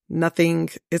not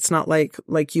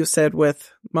like you said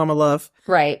with Mama Love.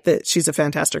 Right. That she's a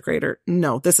fantastic writer.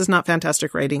 No, this is not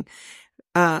fantastic writing.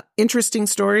 Interesting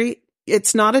story.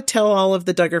 It's not a tell-all of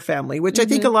the Duggar family, which I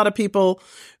think a lot of people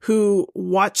who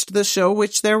watched the show,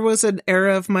 which there was an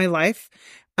era of my life,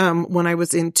 when I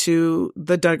was into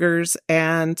the Duggars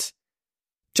and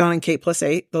John and Kate plus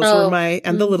 8. Those were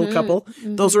and the little couple.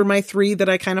 Those were my 3 that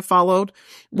I kind of followed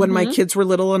when my kids were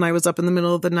little and I was up in the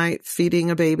middle of the night feeding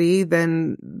a baby.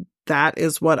 Then that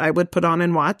is what I would put on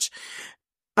and watch.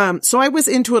 So I was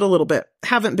into it a little bit.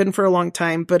 Haven't been for a long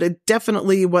time, but it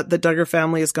definitely what the Duggar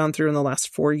family has gone through in the last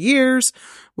 4 years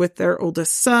with their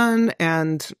oldest son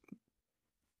and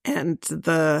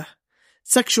the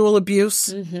sexual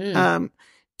abuse.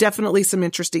 Definitely some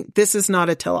interesting. This is not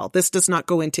a tell-all. This does not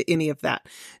go into any of that.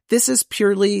 This is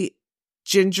purely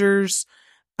Ginger's.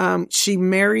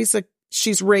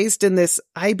 She's raised in this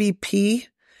IBP.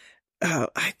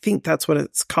 I think that's what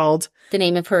it's called. The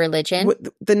name of her religion?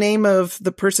 The name of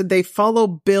the person. They follow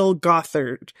Bill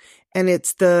Gothard, and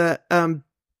it's the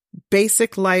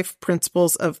basic life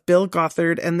principles of Bill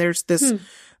Gothard. And there's this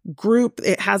group.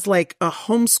 It has like a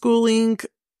homeschooling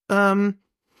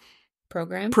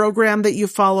program that you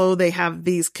follow. They have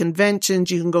these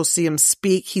conventions. You can go see him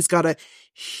speak. He's got a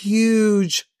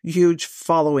huge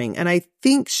following. And I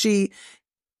think she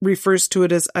refers to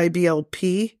it as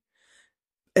IBLP.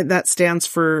 And that stands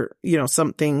for,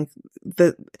 something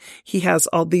that he has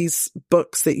all these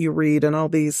books that you read and all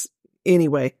these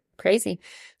anyway. Crazy.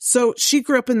 So she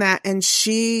grew up in that, and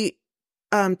she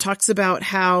talks about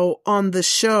how on the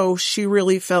show, she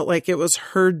really felt like it was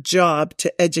her job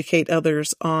to educate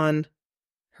others on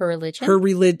her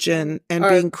religion and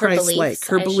being Christ-like,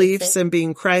 her beliefs and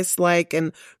being Christ-like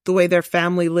and the way their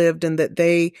family lived, and that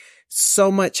they so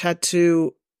much had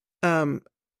to,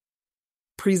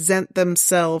 present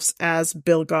themselves as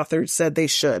Bill Gothard said they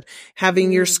should.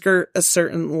 Having your skirt a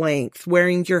certain length,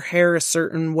 wearing your hair a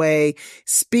certain way,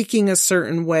 speaking a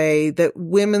certain way, that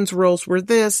women's roles were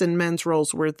this and men's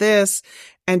roles were this.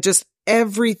 And just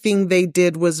everything they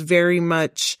did was very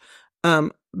much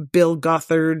Bill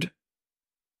Gothard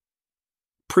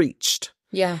preached.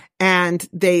 Yeah. And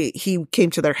he came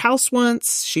to their house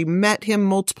once. She met him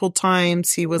multiple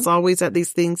times. He was always at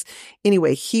these things.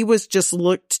 Anyway, he was just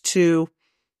looked to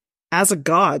as a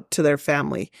god to their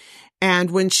family.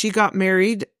 And when she got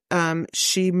married,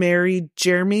 she married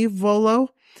Jayme Vuolo,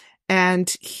 and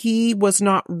he was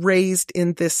not raised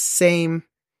in this same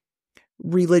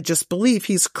religious belief.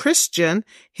 He's Christian.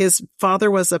 His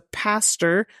father was a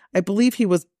pastor. I believe he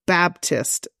was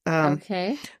Baptist.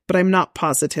 Okay. But I'm not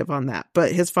positive on that.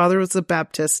 But his father was a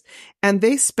Baptist, and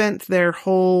they spent their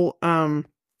whole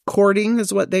courting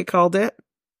is what they called it.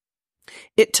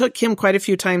 It took him quite a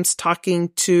few times talking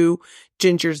to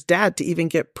Ginger's dad to even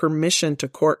get permission to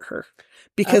court her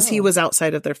because he was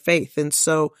outside of their faith. And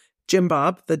so Jim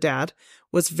Bob, the dad,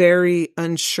 was very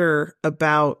unsure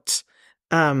about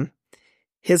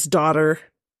his daughter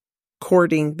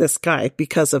courting this guy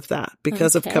because of that,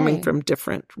 because of coming from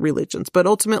different religions. But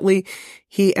ultimately,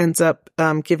 he ends up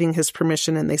giving his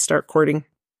permission, and they start courting.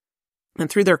 And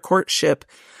through their courtship,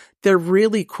 they're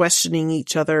really questioning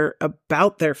each other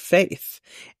about their faith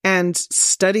and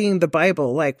studying the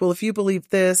Bible. Like, well, if you believe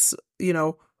this,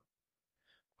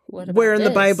 where in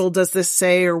the Bible does this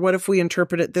say, or what if we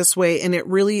interpret it this way? And it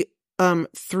really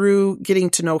through getting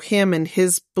to know him and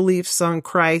his beliefs on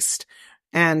Christ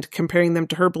and comparing them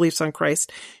to her beliefs on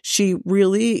Christ, she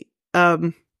really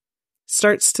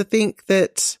starts to think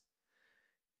that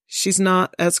she's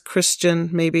not as Christian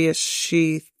maybe as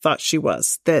she thought she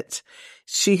was, that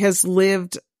she has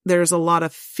lived, there's a lot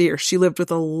of fear. She lived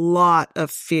with a lot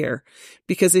of fear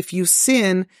because if you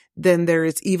sin, then there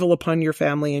is evil upon your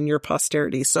family and your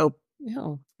posterity. So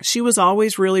she was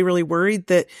always really, really worried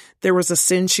that there was a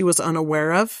sin she was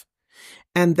unaware of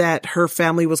and that her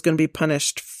family was going to be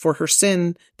punished for her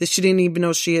sin that she didn't even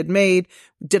know she had made.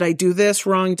 Did I do this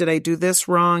wrong? Did I do this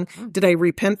wrong? Did I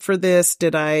repent for this?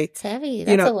 Did I? It's heavy.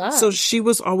 That's a lot. So she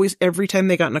was always, every time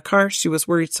they got in a car, she was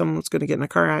worried someone was going to get in a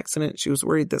car accident. She was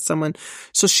worried that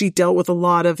so she dealt with a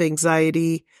lot of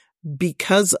anxiety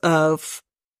because of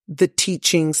the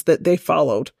teachings that they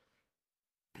followed.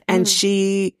 And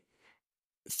she,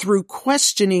 through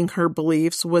questioning her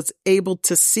beliefs, was able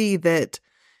to see that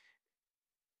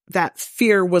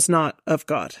fear was not of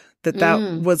God,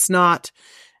 that was not,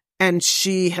 and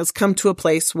she has come to a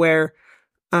place where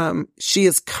she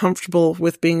is comfortable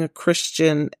with being a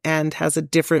Christian and has a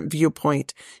different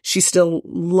viewpoint. She still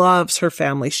loves her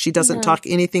family. She doesn't talk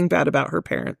anything bad about her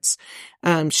parents.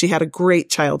 She had a great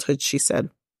childhood, she said,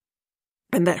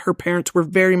 and that her parents were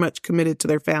very much committed to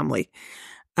their family.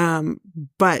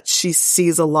 But she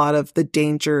sees a lot of the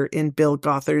danger in Bill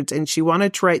Gothard's, and she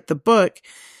wanted to write the book,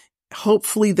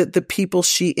 hopefully that the people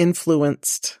she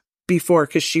influenced before,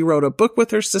 because she wrote a book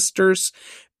with her sisters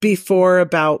before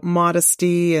about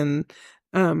modesty and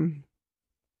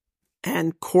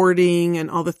courting and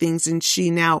all the things. And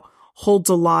she now holds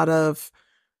a lot of,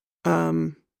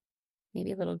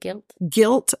 maybe a little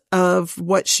guilt of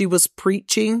what she was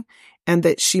preaching and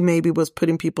that she maybe was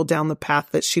putting people down the path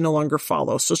that she no longer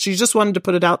follows. So she just wanted to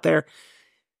put it out there.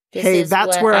 Hey,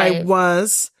 that's where I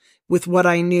was with what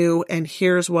I knew, and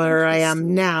here's where I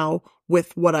am now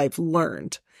with what I've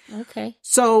learned. Okay.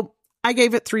 So I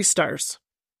gave it 3 stars.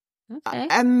 Okay.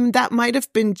 And that might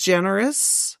have been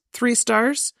generous, 3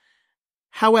 stars.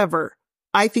 However,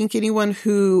 I think anyone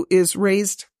who is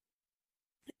raised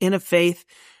in a faith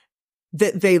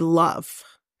that they love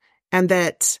and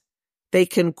that they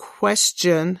can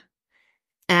question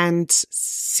and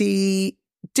see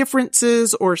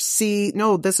differences or see,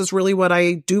 no, this is really what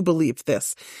I do believe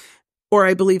this. Or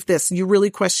I believe this. You really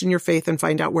question your faith and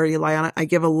find out where you lie on it. I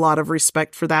give a lot of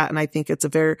respect for that. And I think it's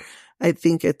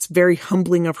very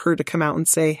humbling of her to come out and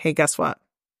say, hey, guess what?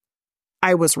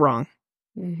 I was wrong.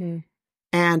 Mm-hmm.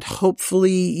 And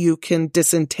hopefully you can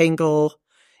disentangle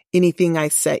anything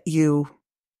the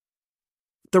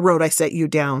road I set you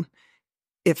down,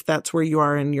 if that's where you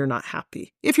are and you're not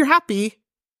happy. If you're happy,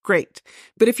 great.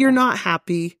 But if you're not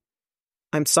happy,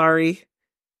 I'm sorry.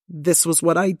 This was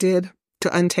what I did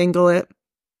to untangle it.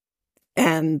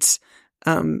 And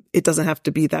it doesn't have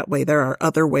to be that way. There are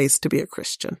other ways to be a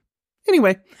Christian.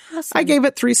 Anyway, awesome. I gave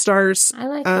it 3 stars. I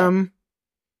like that.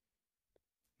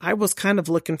 I was kind of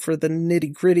looking for the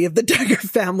nitty gritty of the Duggar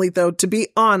family, though, to be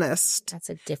honest. That's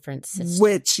a different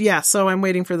sister. So I'm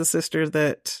waiting for the sister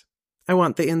that I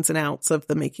want the ins and outs of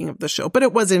the making of the show. But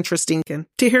it was interesting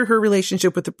to hear her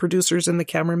relationship with the producers and the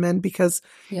cameramen because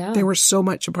they were so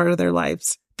much a part of their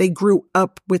lives. They grew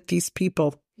up with these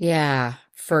people. Yeah,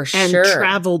 for sure. And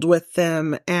traveled with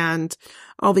them and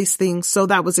all these things. So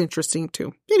that was interesting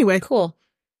too. Anyway. Cool.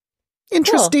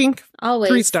 Interesting. Cool. Always.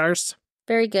 3 stars.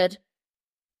 Very good.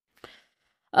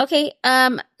 Okay.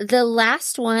 The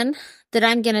last one that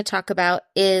I'm going to talk about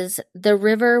is The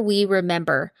River We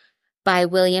Remember by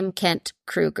William Kent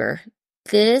Krueger.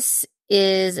 This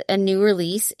is a new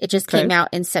release. It just came out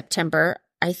in September.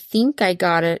 I think I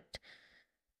got it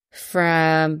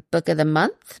from Book of the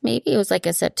Month, maybe. It was like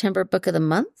a September Book of the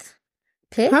Month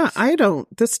pick.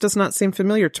 This does not seem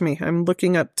familiar to me. I'm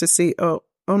looking up to see, oh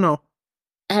no.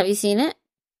 Have you seen it?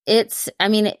 It's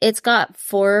got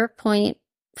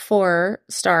 4.4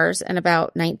 stars and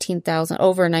about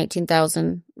over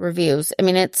 19,000 reviews. I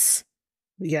mean, it's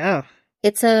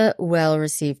a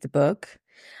well-received book.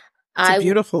 It's a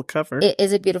beautiful cover. It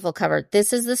is a beautiful cover.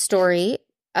 This is the story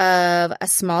of a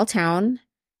small town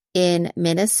in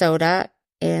Minnesota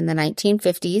in the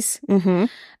 1950s.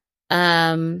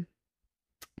 Mm-hmm.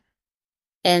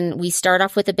 And we start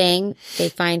off with a bang. They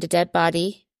find a dead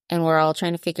body, and we're all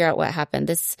trying to figure out what happened.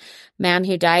 This man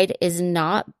who died is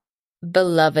not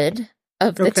beloved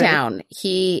of the town.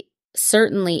 He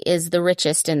certainly is the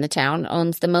richest in the town,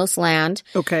 owns the most land.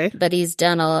 Okay. But he's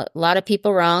done a lot of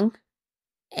people wrong.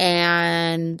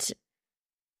 And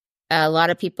a lot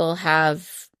of people have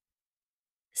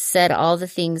said all the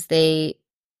things they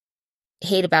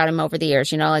hate about him over the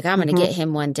years. You know, like, I'm going to get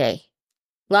him one day.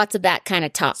 Lots of that kind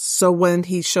of talk. So when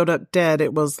he showed up dead,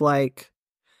 it was like,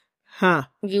 huh.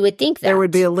 You would think that. There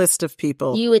would be a list of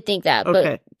people. You would think that.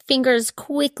 Okay. But fingers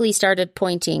quickly started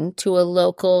pointing to a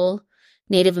local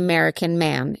Native American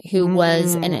man who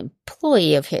was an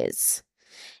employee of his.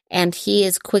 And he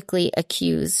is quickly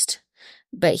accused.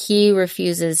 But he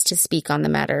refuses to speak on the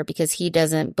matter because he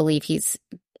doesn't believe he's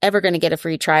ever going to get a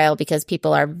free trial because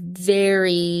people are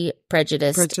very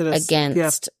prejudiced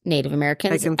against Native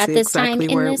Americans at this time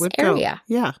in this area.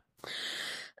 Yeah.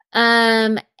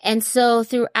 And so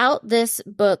throughout this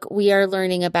book, we are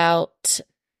learning about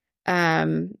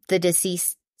the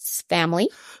deceased's family.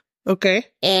 Okay.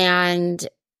 And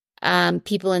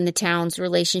people in the town's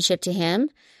relationship to him.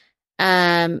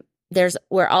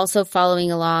 We're also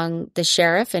following along the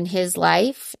sheriff and his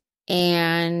life,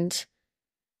 and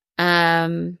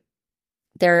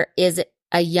there is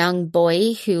a young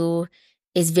boy who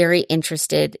is very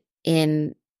interested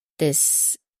in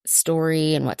this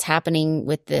story and what's happening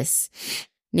with this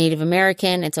Native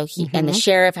American, and so he and the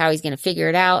sheriff, how he's going to figure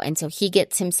it out, and so he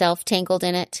gets himself tangled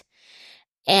in it,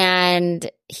 and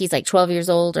he's like 12 years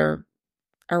old or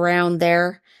around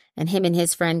there, and him and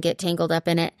his friend get tangled up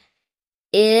in it.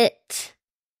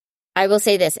 I will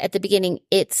say this at the beginning,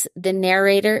 the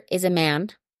narrator is a man.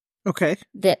 Okay.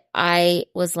 That I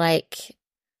was like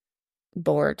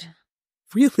bored.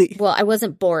 Really? Well, I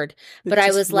wasn't bored, but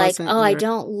I was like, I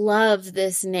don't love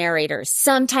this narrator.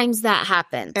 Sometimes that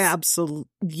happens. Absolutely.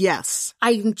 Yes.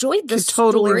 I enjoyed the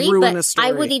story, totally ruin but a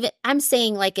story. I'm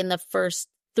saying like in the first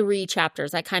 3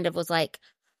 chapters, I kind of was like,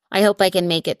 I hope I can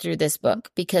make it through this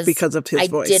book because of his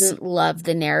voice. I didn't love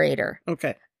the narrator.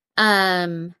 Okay.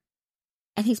 And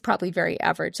he's probably very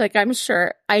average. Like, I'm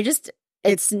sure.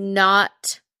 It's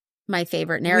not my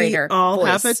favorite narrator. We all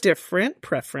have a different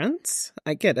preference.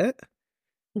 I get it.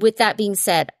 With that being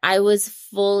said, I was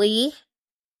fully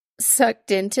sucked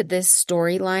into this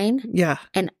storyline. Yeah.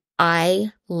 And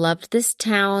I loved this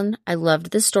town. I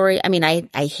loved the story. I mean, I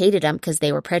hated them because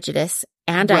they were prejudiced.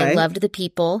 And I loved the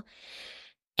people.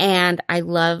 And I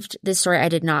loved this story. I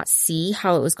did not see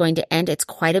how it was going to end. It's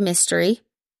quite a mystery.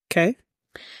 Okay.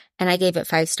 And I gave it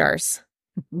 5 stars.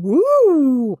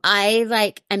 Woo!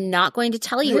 I'm not going to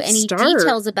tell you any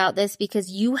details about this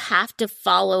because you have to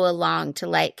follow along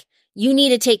to you need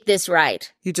to take this ride.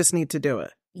 You just need to do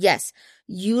it. Yes.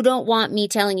 You don't want me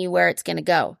telling you where it's going to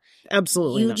go.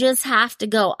 Absolutely You just have to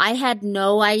go. I had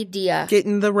no idea. Get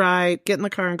in the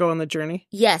car and go on the journey.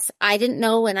 Yes. I didn't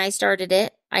know when I started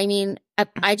it. I mean,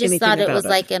 I just thought it was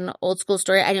like an old school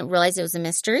story. I didn't realize it was a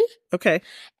mystery. Okay.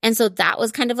 And so that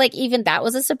was kind of even that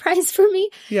was a surprise for me.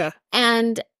 Yeah.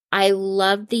 And I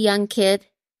loved the young kid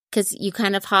because you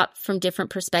kind of hop from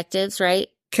different perspectives, right?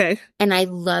 Okay. And I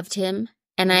loved him.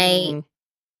 And I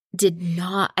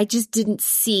just didn't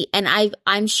see. And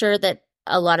I'm sure that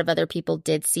a lot of other people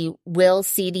will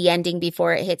see the ending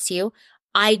before it hits you.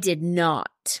 I did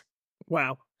not.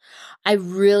 Wow. I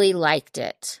really liked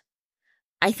it.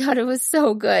 I thought it was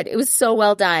so good. It was so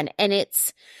well done. And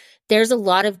there's a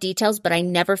lot of details, but I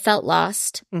never felt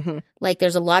lost. Mm-hmm.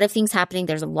 There's a lot of things happening.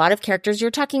 There's a lot of characters. You're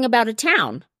talking about a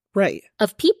town. Right.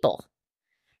 Of people.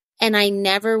 And I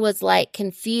never was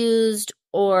confused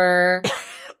or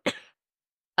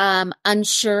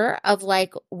unsure of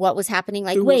what was happening.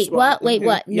 Wait, what? Wait,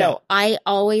 what? Yeah. No, I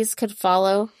always could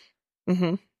follow.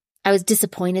 Mm-hmm. I was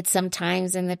disappointed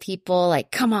sometimes in the people,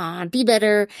 come on, be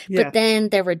better. Yeah. But then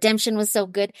their redemption was so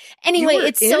good. Anyway,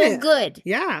 it's so good.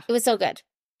 Yeah. It was so good.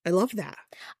 I love that.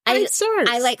 I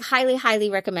highly,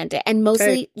 highly recommend it. And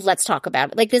mostly, let's talk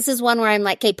about it. This is one where I'm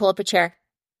okay, pull up a chair.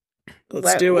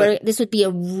 Let's do it. This would be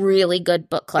a really good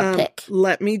book club pick.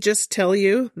 Let me just tell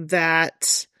you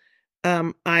that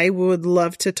I would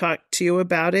love to talk to you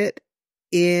about it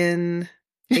in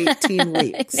 18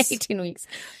 weeks. 18 weeks.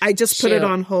 I just put it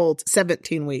on hold.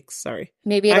 17 weeks. Sorry.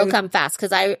 Maybe it'll come fast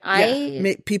because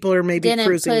people are maybe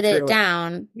cruising through it. Didn't put it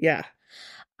down. Yeah.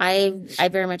 I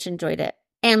very much enjoyed it.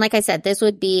 And like I said, this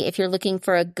would be, if you're looking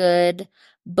for a good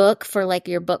book for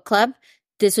your book club,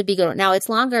 this would be good. Now it's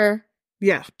longer.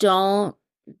 Yeah. Don't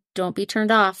be turned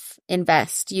off.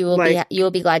 Invest. You will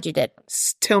be glad you did.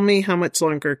 Tell me how much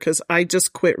longer, because I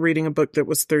just quit reading a book that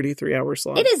was 33 hours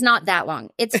long. It is not that long.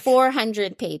 It's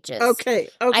 400 pages. Okay.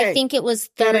 I think it was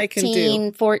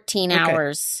 13, 14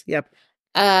 hours. Yep.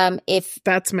 If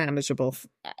that's manageable.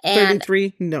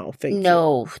 33? No, thank you.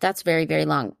 No, that's very, very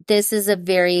long. This is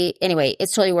anyway,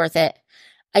 it's totally worth it.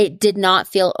 It did not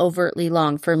feel overtly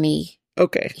long for me.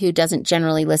 Okay. Who doesn't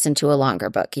generally listen to a longer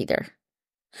book either.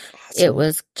 Awesome. It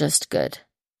was just good.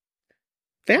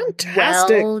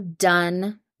 Fantastic. Well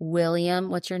done, William.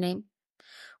 What's your name?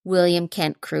 William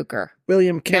Kent Krueger.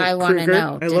 William Kent Krueger. I want to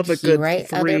know. I love a good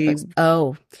write other books?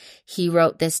 Oh, he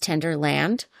wrote This Tender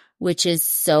Land, which is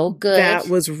so good. That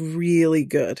was really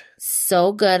good.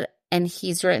 So good. And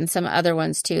he's written some other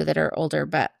ones too that are older,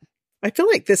 but I feel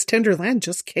like This Tender Land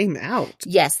just came out.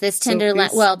 Yes, This Tender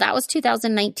Land. Well, that was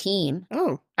 2019.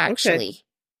 Oh, actually. Okay.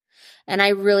 And I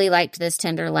really liked This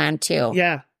Tender Land too.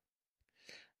 Yeah.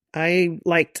 I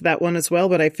liked that one as well,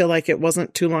 but I feel like it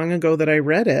wasn't too long ago that I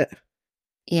read it.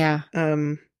 Yeah.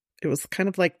 It was kind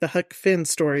of like the Huck Finn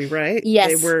story, right?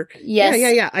 Yes. They were.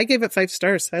 Yes. Yeah. I gave it 5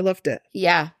 stars. I loved it.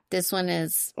 Yeah. This one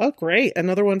is. Oh, great.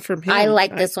 Another one from him. I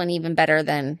like this one even better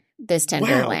than This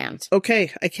Tender Land.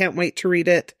 Okay. I can't wait to read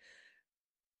it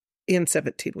in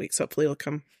 17 weeks. Hopefully it'll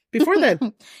come before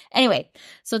then. Anyway,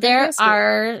 so there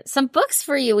are some books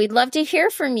for you. We'd love to hear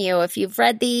from you. If you've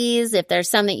read these, if there's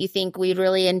some that you think we'd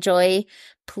really enjoy,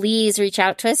 please reach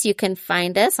out to us. You can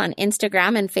find us on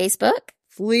Instagram and Facebook.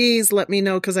 Please let me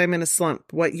know, because I'm in a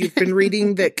slump, what you've been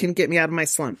reading that can get me out of my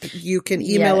slump. You can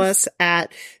email us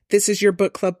at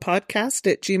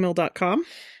thisisyourbookclubpodcast@gmail.com.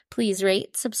 Please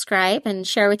rate, subscribe, and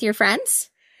share with your friends.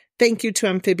 Thank you to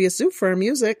Amphibious Zoo for our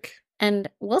music. And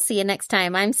we'll see you next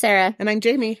time. I'm Sarah. And I'm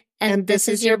Jayme. And this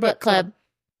is your book club.